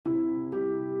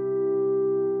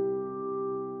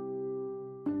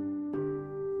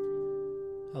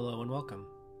welcome.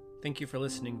 Thank you for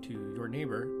listening to Your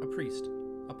Neighbor, a Priest,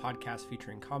 a podcast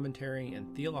featuring commentary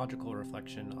and theological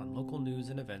reflection on local news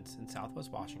and events in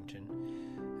Southwest Washington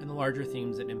and the larger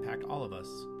themes that impact all of us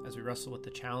as we wrestle with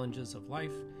the challenges of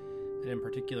life, and in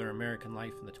particular American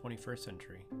life in the 21st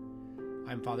century.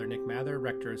 I'm Father Nick Mather,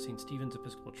 Rector of St. Stephen's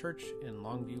Episcopal Church in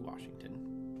Longview, Washington.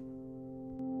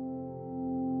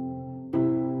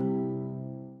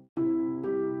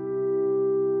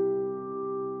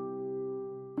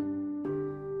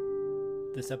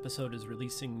 This episode is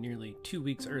releasing nearly 2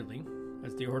 weeks early,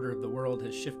 as the order of the world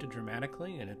has shifted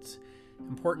dramatically, and it's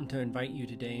important to invite you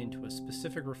today into a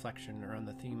specific reflection around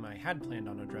the theme I had planned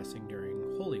on addressing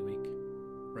during Holy Week,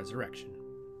 resurrection.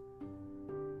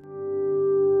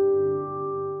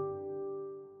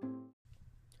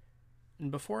 And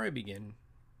before I begin,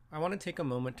 I want to take a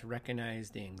moment to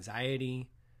recognize the anxiety,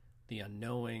 the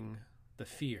unknowing, the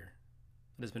fear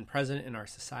that has been present in our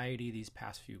society these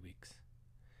past few weeks.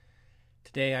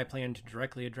 Today, I plan to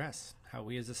directly address how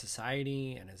we as a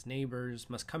society and as neighbors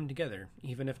must come together,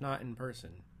 even if not in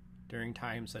person, during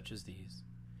times such as these,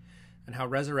 and how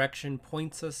resurrection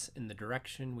points us in the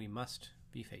direction we must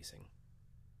be facing.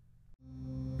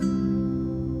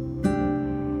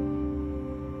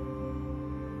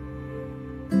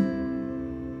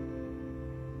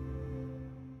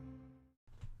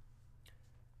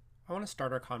 I want to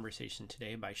start our conversation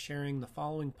today by sharing the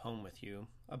following poem with you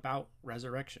about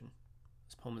resurrection.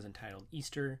 This poem is entitled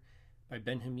Easter by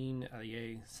Benjamin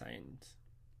Allier-Sainz.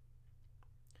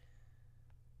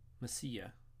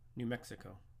 Mesilla, New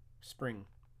Mexico, spring,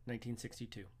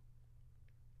 1962.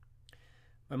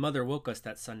 My mother woke us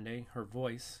that Sunday, her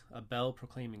voice, a bell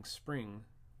proclaiming spring.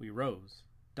 We rose,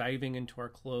 diving into our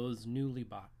clothes newly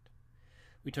bought.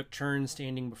 We took turns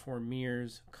standing before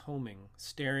mirrors, combing,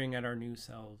 staring at our new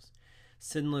selves.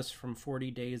 Sinless from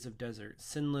 40 days of desert,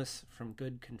 sinless from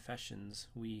good confessions,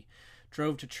 we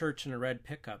drove to church in a red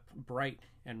pickup, bright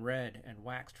and red and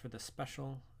waxed for the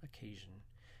special occasion.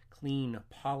 Clean,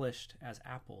 polished as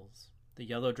apples. The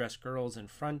yellow-dressed girls in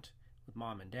front with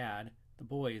Mom and Dad, the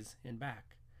boys in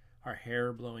back, our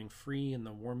hair blowing free in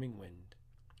the warming wind.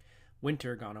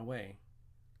 Winter gone away.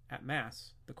 At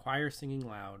Mass, the choir singing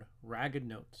loud, ragged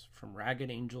notes from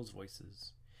ragged angels'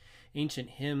 voices. Ancient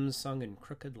hymns sung in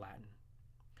crooked Latin.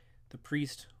 The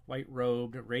priest,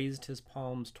 white-robed, raised his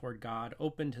palms toward God,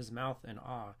 opened his mouth in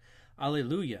awe.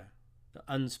 Alleluia, the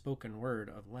unspoken word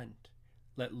of Lent,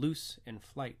 let loose in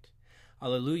flight.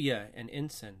 Alleluia, and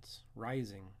incense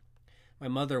rising. My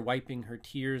mother wiping her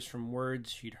tears from words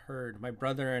she'd heard. My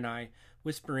brother and I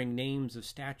whispering names of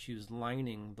statues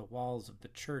lining the walls of the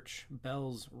church,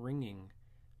 bells ringing.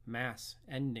 Mass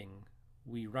ending,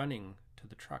 we running to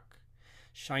the truck,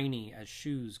 shiny as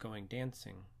shoes going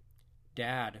dancing.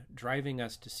 Dad driving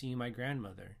us to see my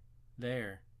grandmother,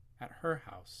 there, at her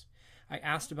house. I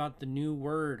asked about the new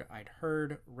word I'd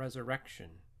heard,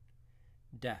 resurrection.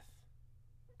 Death,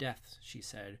 death, she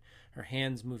said, her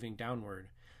hands moving downward.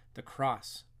 The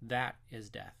cross, that is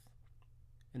death.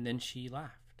 And then she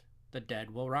laughed. The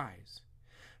dead will rise.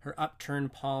 Her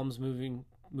upturned palms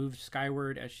moved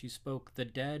skyward as she spoke. The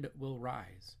dead will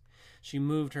rise. She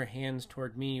moved her hands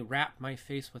toward me, wrapped my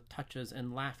face with touches,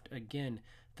 and laughed again.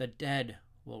 The dead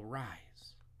will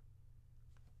rise.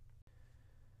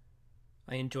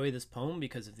 I enjoy this poem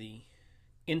because of the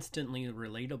instantly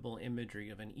relatable imagery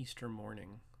of an Easter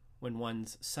morning when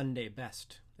one's Sunday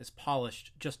best is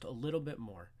polished just a little bit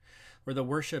more, where the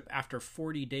worship after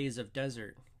 40 days of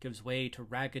desert gives way to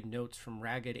ragged notes from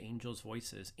ragged angels'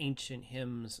 voices, ancient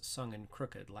hymns sung in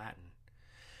crooked Latin.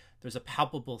 There's a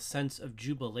palpable sense of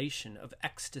jubilation, of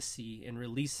ecstasy in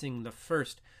releasing the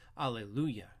first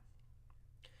Alleluia.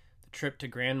 Trip to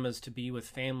Grandma's to be with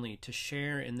family, to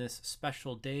share in this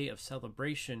special day of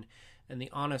celebration, and the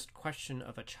honest question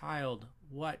of a child,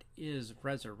 what is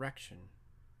resurrection?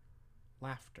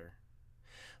 Laughter.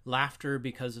 Laughter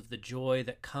because of the joy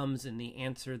that comes in the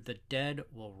answer, the dead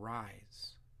will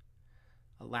rise.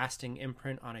 A lasting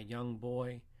imprint on a young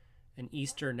boy, an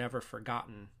Easter never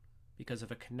forgotten because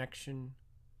of a connection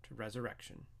to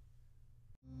resurrection.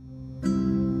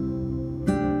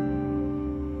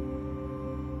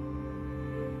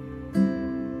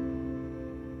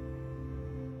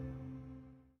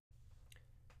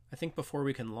 I think before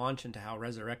we can launch into how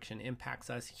resurrection impacts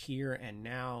us here and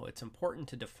now, it's important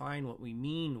to define what we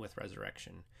mean with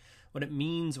resurrection, what it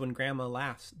means when Grandma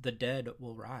laughs, the dead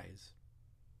will rise.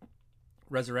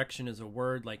 Resurrection is a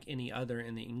word like any other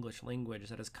in the English language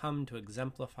that has come to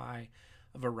exemplify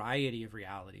a variety of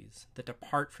realities that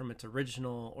depart from its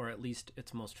original, or at least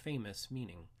its most famous,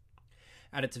 meaning.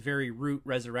 At its very root,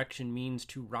 resurrection means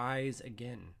to rise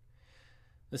again.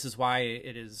 This is why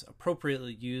it is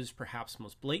appropriately used perhaps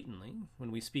most blatantly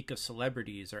when we speak of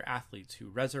celebrities or athletes who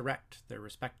resurrect their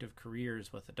respective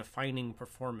careers with a defining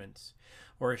performance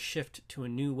or a shift to a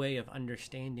new way of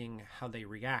understanding how they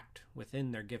react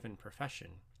within their given profession.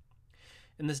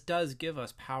 And this does give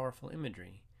us powerful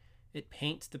imagery. It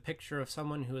paints the picture of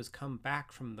someone who has come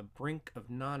back from the brink of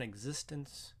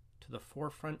non-existence to the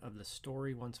forefront of the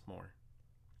story once more.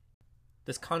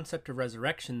 This concept of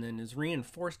resurrection, then, is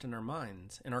reinforced in our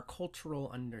minds, in our cultural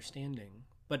understanding.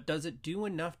 But does it do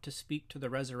enough to speak to the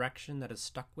resurrection that has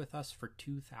stuck with us for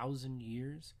 2,000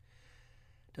 years?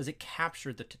 Does it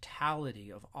capture the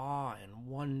totality of awe and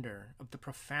wonder, of the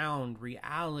profound,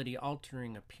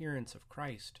 reality-altering appearance of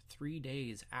Christ 3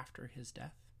 days after his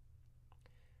death?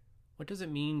 What does it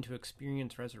mean to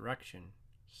experience resurrection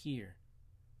here,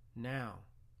 now,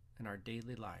 in our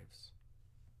daily lives?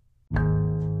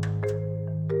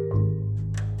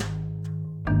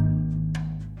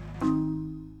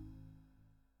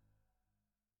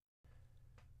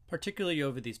 Particularly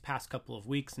over these past couple of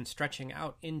weeks and stretching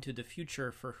out into the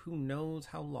future for who knows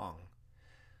how long,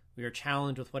 we are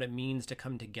challenged with what it means to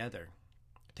come together,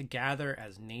 to gather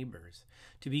as neighbors,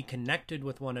 to be connected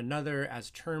with one another as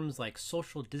terms like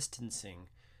social distancing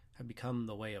have become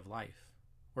the way of life,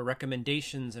 where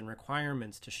recommendations and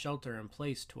requirements to shelter in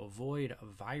place to avoid a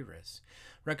virus,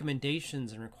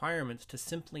 recommendations and requirements to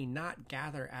simply not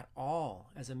gather at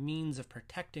all as a means of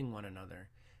protecting one another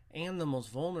and the most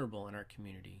vulnerable in our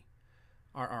community,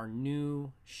 are our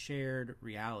new shared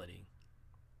reality.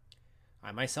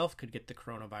 I myself could get the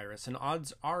coronavirus, and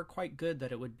odds are quite good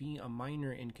that it would be a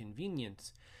minor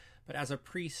inconvenience, but as a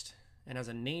priest and as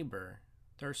a neighbor,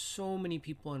 there are so many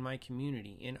people in my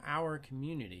community, in our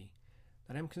community,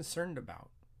 that I'm concerned about,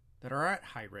 that are at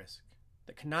high risk,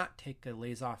 that cannot take a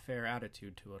laissez-faire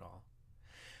attitude to it all.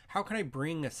 How can I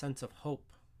bring a sense of hope,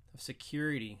 of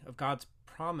security, of God's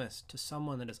promise to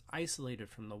someone that is isolated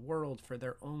from the world for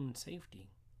their own safety?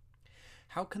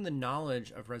 How can the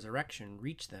knowledge of resurrection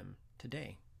reach them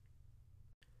today?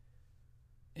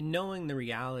 In knowing the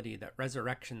reality that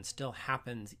resurrection still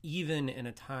happens even in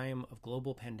a time of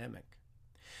global pandemic,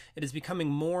 it is becoming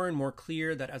more and more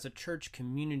clear that as a church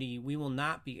community, we will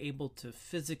not be able to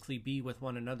physically be with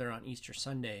one another on Easter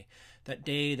Sunday, that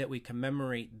day that we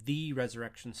commemorate the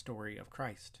resurrection story of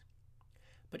Christ.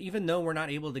 But even though we're not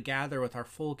able to gather with our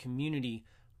full community,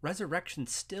 resurrection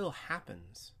still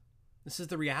happens. This is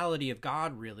the reality of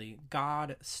God, really.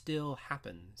 God still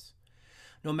happens.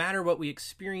 No matter what we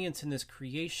experience in this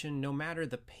creation, no matter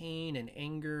the pain and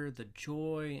anger, the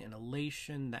joy and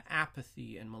elation, the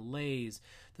apathy and malaise,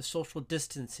 the social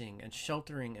distancing and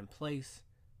sheltering in place,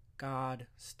 God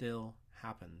still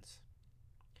happens.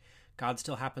 God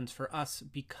still happens for us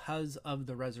because of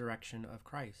the resurrection of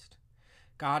Christ.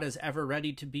 God is ever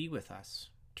ready to be with us,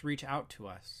 to reach out to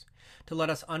us, to let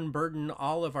us unburden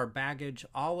all of our baggage,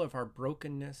 all of our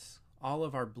brokenness, all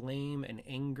of our blame and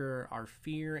anger, our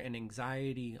fear and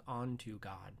anxiety onto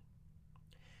God.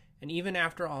 And even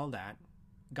after all that,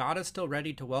 God is still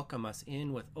ready to welcome us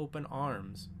in with open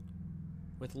arms,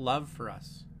 with love for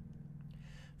us.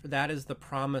 For that is the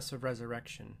promise of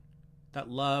resurrection, that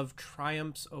love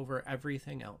triumphs over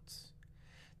everything else,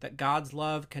 that God's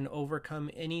love can overcome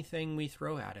anything we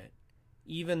throw at it,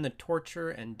 even the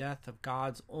torture and death of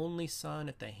God's only Son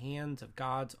at the hands of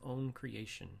God's own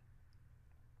creation.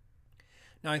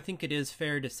 Now, I think it is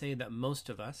fair to say that most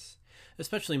of us,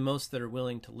 especially most that are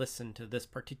willing to listen to this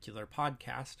particular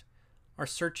podcast, are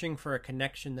searching for a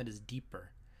connection that is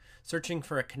deeper, searching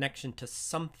for a connection to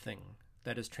something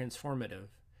that is transformative,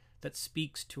 that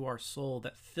speaks to our soul,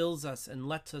 that fills us and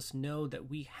lets us know that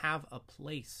we have a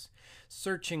place,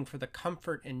 searching for the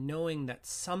comfort in knowing that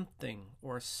something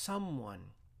or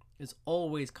someone is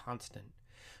always constant,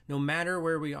 no matter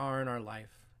where we are in our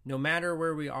life, no matter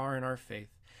where we are in our faith,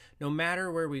 no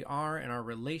matter where we are in our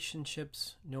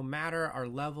relationships, no matter our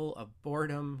level of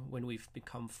boredom when we've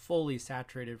become fully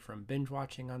saturated from binge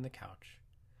watching on the couch.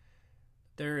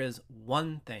 There is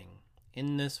one thing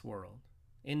in this world,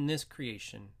 in this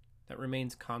creation, that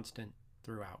remains constant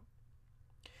throughout.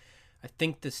 I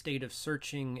think the state of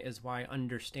searching is why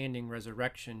understanding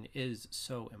resurrection is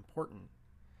so important.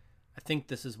 I think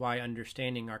this is why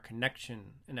understanding our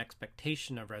connection and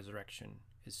expectation of resurrection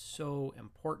is so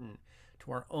important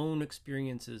to our own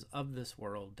experiences of this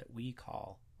world that we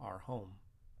call our home.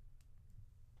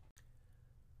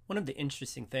 One of the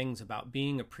interesting things about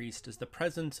being a priest is the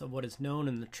presence of what is known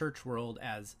in the church world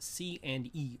as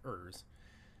C&E'ers.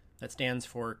 That stands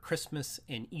for Christmas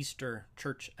and Easter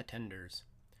church attenders.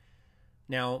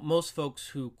 Now, most folks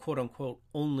who quote-unquote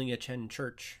only attend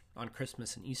church on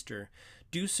Christmas and Easter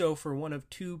do so for one of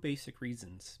two basic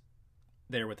reasons.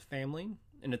 They're with family,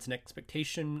 and it's an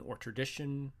expectation or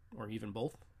tradition, or even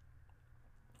both.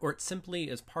 Or it simply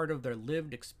is part of their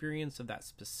lived experience of that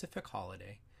specific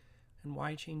holiday, and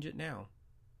why change it now?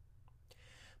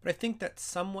 But I think that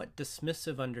somewhat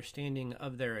dismissive understanding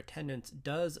of their attendance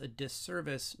does a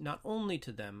disservice not only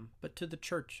to them, but to the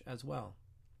church as well.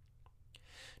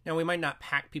 Now, we might not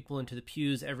pack people into the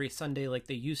pews every Sunday like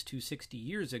they used to 60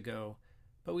 years ago,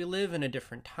 but we live in a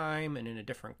different time and in a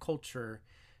different culture,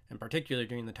 and particularly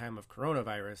during the time of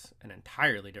coronavirus, an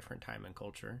entirely different time and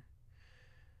culture.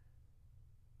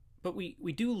 But we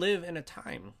do live in a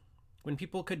time when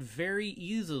people could very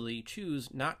easily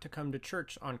choose not to come to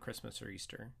church on Christmas or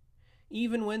Easter,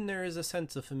 even when there is a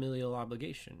sense of familial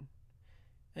obligation.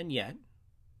 And yet,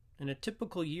 in a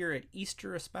typical year at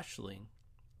Easter especially,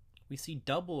 we see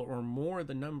double or more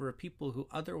the number of people who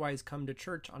otherwise come to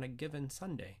church on a given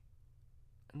Sunday.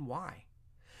 And why?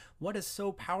 What is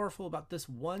so powerful about this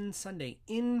one Sunday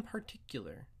in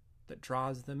particular that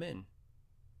draws them in?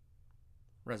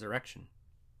 Resurrection.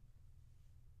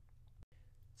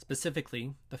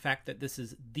 Specifically, the fact that this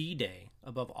is the day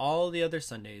above all the other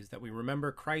Sundays that we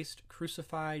remember Christ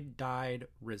crucified, died,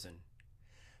 risen.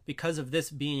 Because of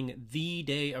this being the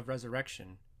day of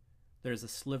resurrection, there's a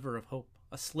sliver of hope,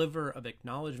 a sliver of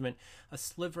acknowledgement, a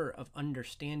sliver of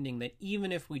understanding that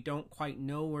even if we don't quite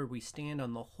know where we stand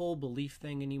on the whole belief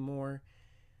thing anymore,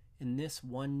 in this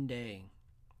one day,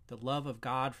 the love of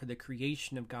God for the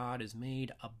creation of God is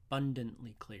made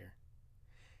abundantly clear.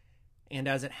 And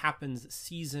as it happens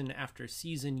season after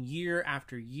season, year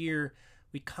after year,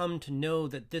 we come to know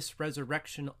that this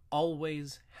resurrection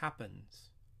always happens.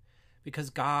 Because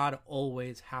God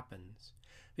always happens.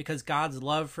 Because God's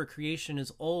love for creation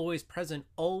is always present,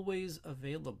 always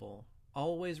available,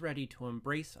 always ready to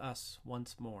embrace us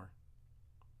once more.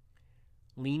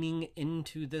 Leaning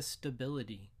into this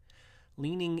stability,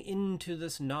 leaning into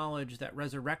this knowledge that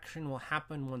resurrection will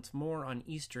happen once more on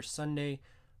Easter Sunday,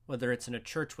 whether it's in a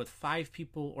church with 5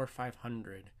 people or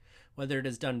 500, whether it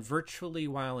is done virtually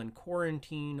while in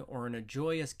quarantine or in a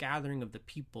joyous gathering of the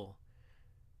people.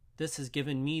 This has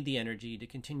given me the energy to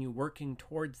continue working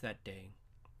towards that day,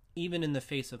 even in the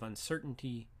face of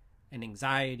uncertainty and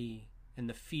anxiety and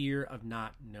the fear of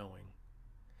not knowing.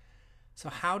 So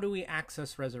how do we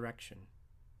access resurrection?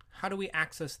 How do we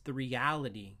access the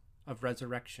reality of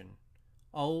resurrection,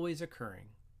 always occurring,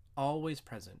 always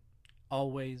present,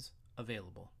 always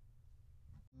available?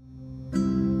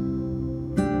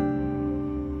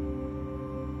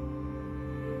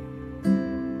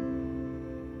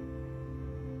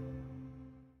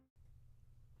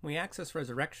 We access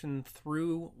resurrection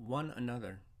through one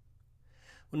another.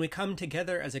 When we come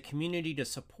together as a community to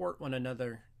support one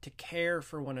another, to care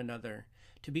for one another,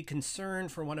 to be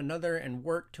concerned for one another and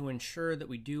work to ensure that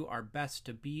we do our best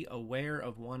to be aware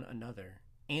of one another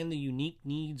and the unique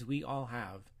needs we all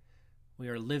have, we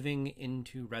are living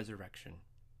into resurrection.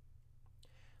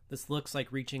 This looks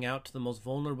like reaching out to the most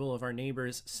vulnerable of our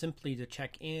neighbors simply to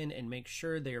check in and make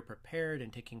sure they are prepared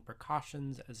and taking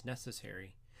precautions as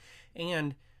necessary.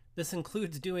 And this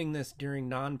includes doing this during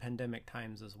non-pandemic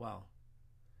times as well.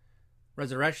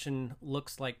 Resurrection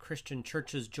looks like Christian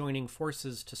churches joining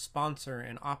forces to sponsor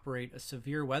and operate a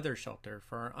severe weather shelter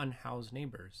for our unhoused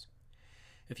neighbors.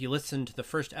 If you listened to the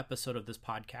first episode of this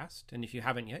podcast, and if you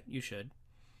haven't yet, you should,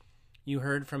 you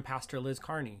heard from Pastor Liz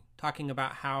Carney talking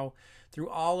about how, through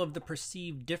all of the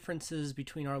perceived differences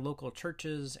between our local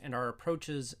churches and our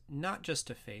approaches not just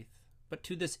to faith, but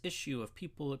to this issue of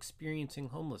people experiencing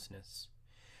homelessness,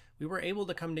 we were able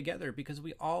to come together because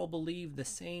we all believe the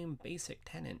same basic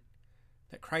tenet,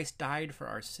 that Christ died for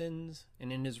our sins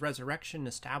and in his resurrection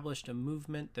established a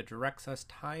movement that directs us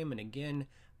time and again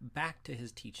back to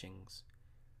his teachings,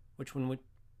 which, when we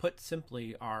put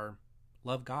simply, are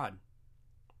love God,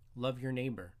 love your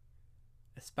neighbor,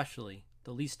 especially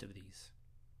the least of these.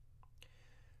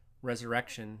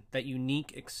 Resurrection, that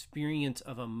unique experience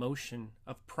of emotion,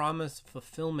 of promise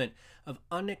fulfillment, of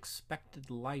unexpected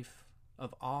life,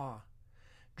 of awe,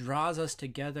 draws us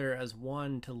together as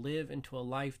one to live into a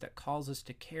life that calls us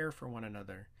to care for one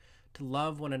another, to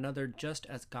love one another just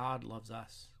as God loves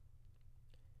us.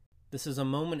 This is a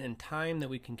moment in time that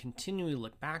we can continually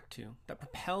look back to, that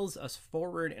propels us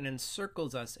forward and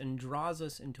encircles us and draws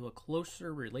us into a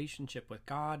closer relationship with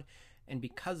God, and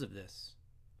because of this,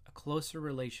 a closer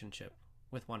relationship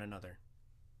with one another.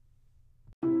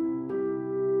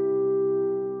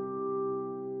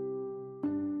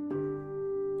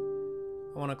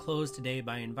 I want to close today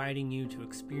by inviting you to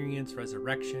experience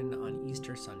resurrection on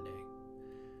Easter Sunday.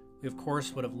 We, of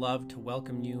course, would have loved to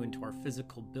welcome you into our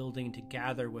physical building to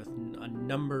gather with a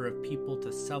number of people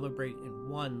to celebrate in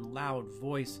one loud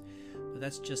voice, but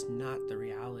that's just not the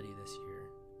reality this year.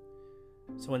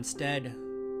 So instead,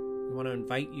 we want to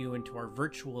invite you into our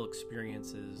virtual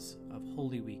experiences of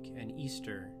Holy Week and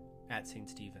Easter at St.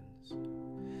 Stephen's.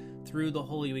 Through the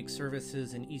Holy Week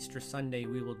services and Easter Sunday,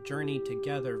 we will journey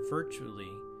together virtually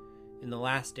in the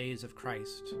last days of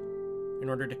Christ in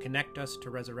order to connect us to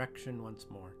resurrection once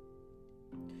more.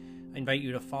 I invite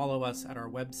you to follow us at our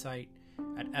website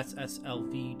at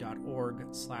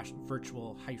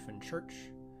sslv.org/virtual-church,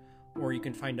 or you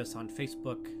can find us on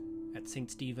Facebook at St.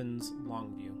 Stephen's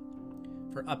Longview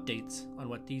for updates on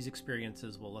what these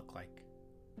experiences will look like.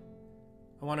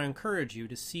 I want to encourage you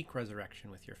to seek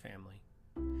resurrection with your family.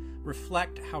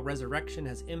 Reflect how resurrection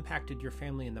has impacted your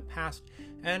family in the past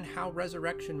and how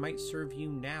resurrection might serve you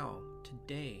now,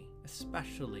 today,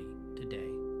 especially today.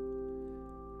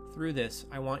 Through this,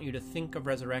 I want you to think of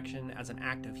resurrection as an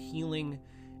act of healing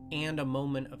and a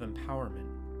moment of empowerment.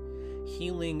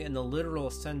 Healing in the literal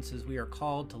sense as we are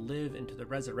called to live into the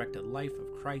resurrected life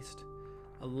of Christ,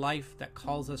 a life that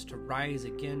calls us to rise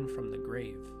again from the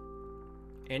grave.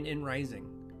 And in rising,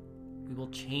 we will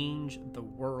change the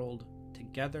world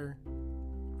together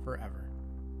forever.